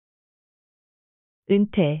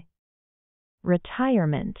은퇴,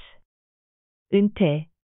 retirement, 은퇴,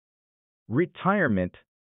 retirement,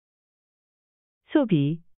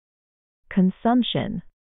 소비, consumption,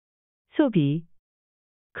 소비,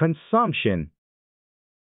 consumption,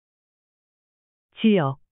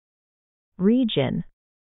 지역, region,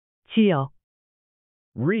 지역,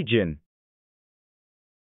 region,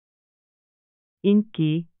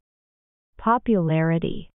 인기,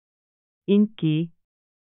 popularity, 인기,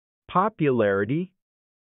 popularity,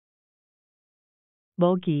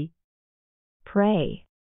 먹이, prey,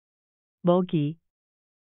 먹이,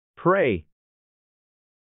 prey,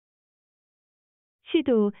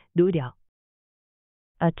 시도, 노력,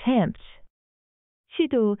 attempt,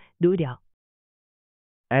 시도, 노력,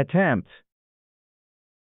 attempt,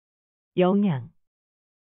 영향,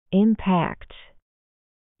 impact,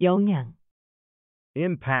 영향,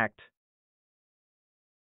 impact,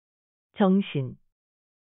 정신,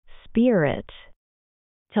 spirit,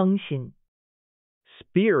 정신,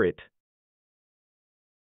 spirit,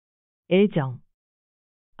 애정,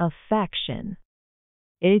 affection,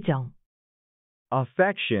 애정,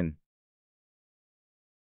 affection,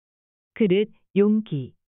 그릇,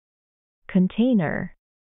 용기, container,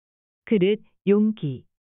 그릇, 용기,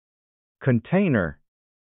 container,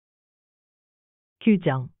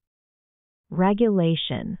 규정,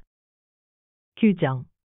 regulation, 규정,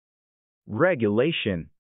 regulation,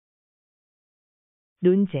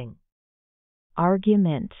 논쟁,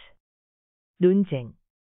 argument, 논쟁,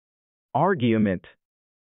 argument,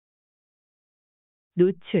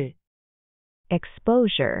 노출,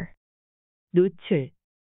 exposure, 노출,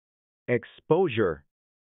 exposure,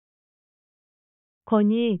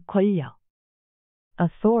 권위, 권력,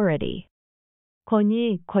 authority,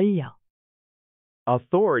 권위, 권력,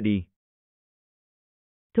 authority,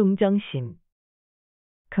 동정심,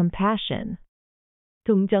 compassion,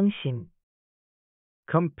 동정심,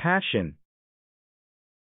 compassion,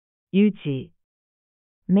 유지,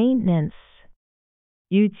 maintenance,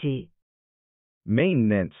 유지,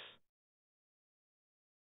 maintenance,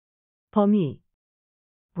 범위,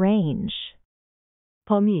 range,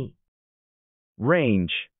 범위,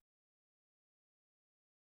 range,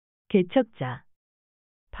 개척자,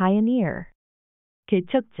 pioneer,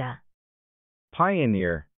 개척자,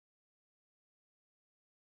 pioneer,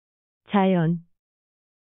 자연,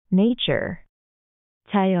 nature,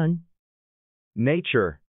 자연,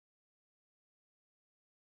 nature,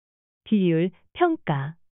 비율,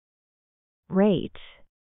 평가, rate,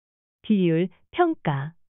 비율,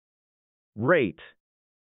 평가, rate,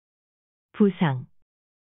 부상,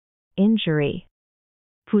 injury,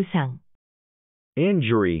 부상,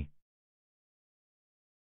 injury,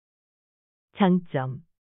 장점,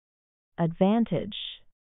 advantage,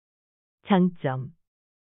 장점,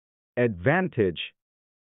 advantage,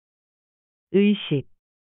 의식,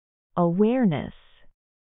 awareness,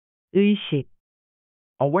 의식,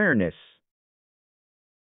 awareness,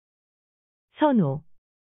 선호,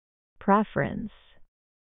 preference,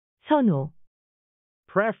 선호,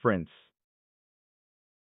 preference,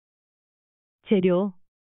 재료,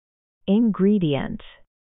 ingredient,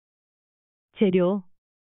 재료,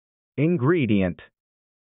 ingredient,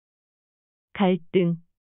 갈등,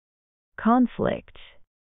 conflict,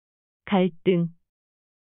 갈등,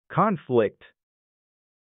 conflict,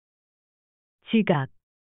 지각,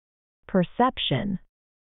 perception,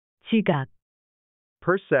 지각,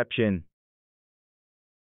 perception,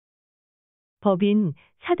 법인,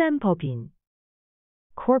 사단법인,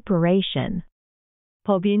 corporation,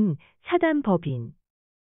 법인, 사단법인,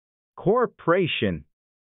 corporation,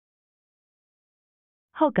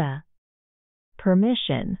 허가,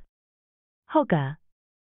 permission, 허가,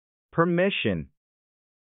 permission,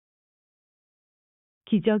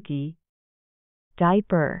 기저귀,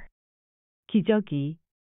 diaper, 기저귀,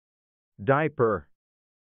 diaper,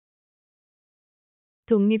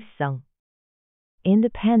 독립성,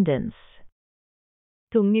 independence,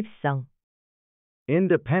 독립성,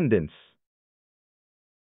 independence,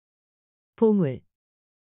 보물,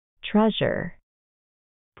 treasure,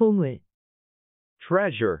 보물,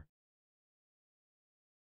 treasure,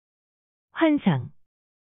 환상,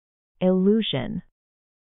 illusion,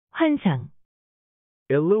 환상,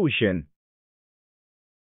 illusion,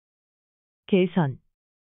 개선,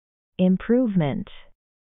 improvement,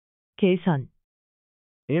 개선,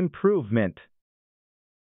 improvement,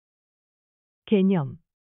 개념,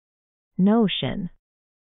 notion,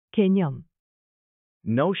 개념,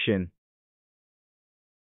 notion,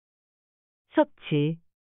 섭취,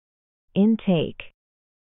 intake,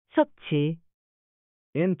 섭취,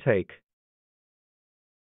 intake,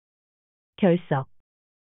 결석,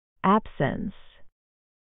 absence,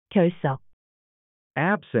 결석,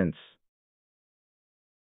 absence,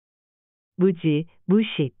 무지,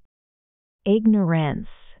 무식. ignorance.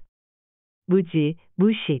 무지,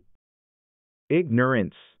 무식.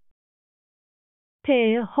 ignorance,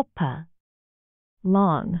 폐의 허파.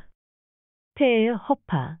 long. 폐의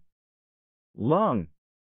허파. lung,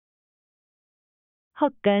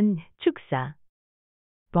 헛간 축사.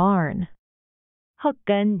 barn.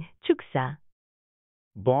 헛간 축사.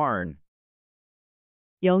 barn,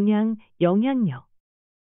 영향, 영향력.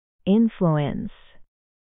 influence.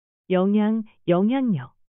 영향,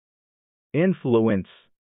 영향력. influence,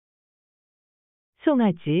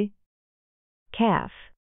 송아지. calf.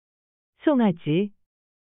 송아지.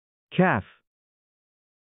 calf,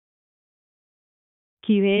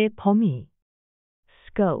 기회의 범위.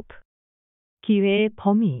 scope. 기회의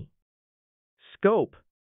범위. scope,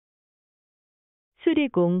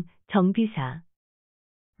 수리공, 정비사.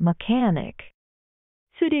 mechanic.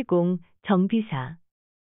 수리공, 정비사.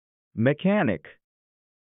 mechanic,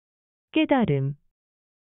 깨달음.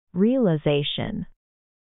 realization.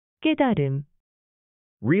 깨달음.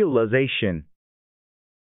 realization,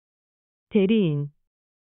 대리인.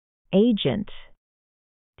 agent.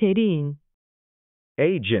 대리인.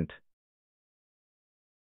 agent,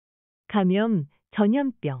 감염,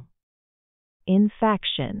 전염병.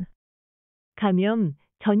 infection. 감염,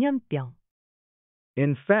 전염병.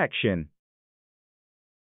 infection,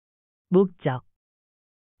 목적.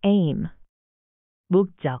 aim.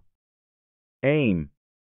 목적. aim,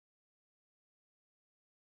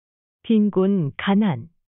 빈곤, 가난.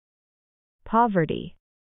 poverty.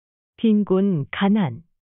 빈곤, 가난.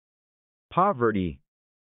 poverty,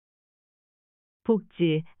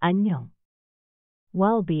 복지, 안녕.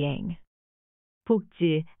 well-being.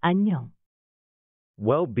 복지, 안녕.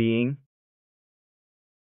 well-being,